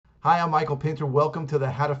Hi, I'm Michael Pinter. Welcome to the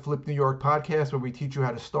How to Flip New York podcast, where we teach you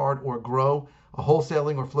how to start or grow a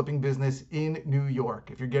wholesaling or flipping business in New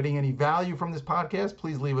York. If you're getting any value from this podcast,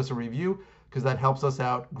 please leave us a review because that helps us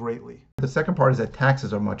out greatly. The second part is that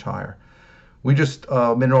taxes are much higher. We just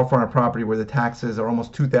made an offer on a property where the taxes are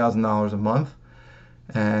almost $2,000 a month.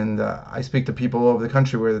 And I speak to people all over the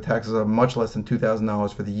country where the taxes are much less than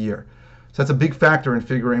 $2,000 for the year. So that's a big factor in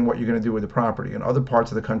figuring what you're going to do with the property. In other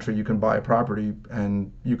parts of the country, you can buy a property and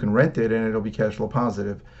you can rent it and it'll be cash flow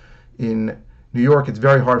positive. In New York, it's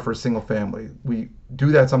very hard for a single family. We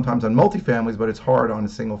do that sometimes on multifamilies, but it's hard on a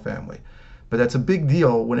single family. But that's a big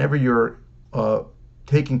deal whenever you're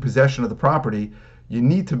taking possession of the property. You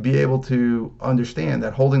need to be able to understand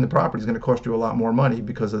that holding the property is going to cost you a lot more money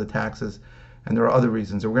because of the taxes, and there are other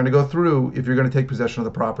reasons. And we're going to go through, if you're going to take possession of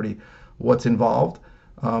the property, what's involved.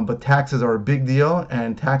 But taxes are a big deal,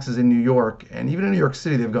 and taxes in New York, and even in New York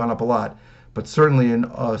City, they've gone up a lot. But certainly in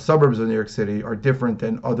suburbs of New York City are different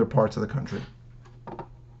than other parts of the country.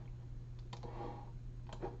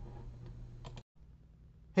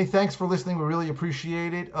 Hey, thanks for listening. We really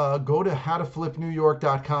appreciate it. Go to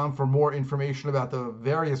howtoflipnewyork.com for more information about the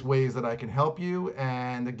various ways that I can help you.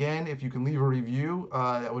 And again, if you can leave a review,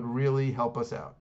 that would really help us out.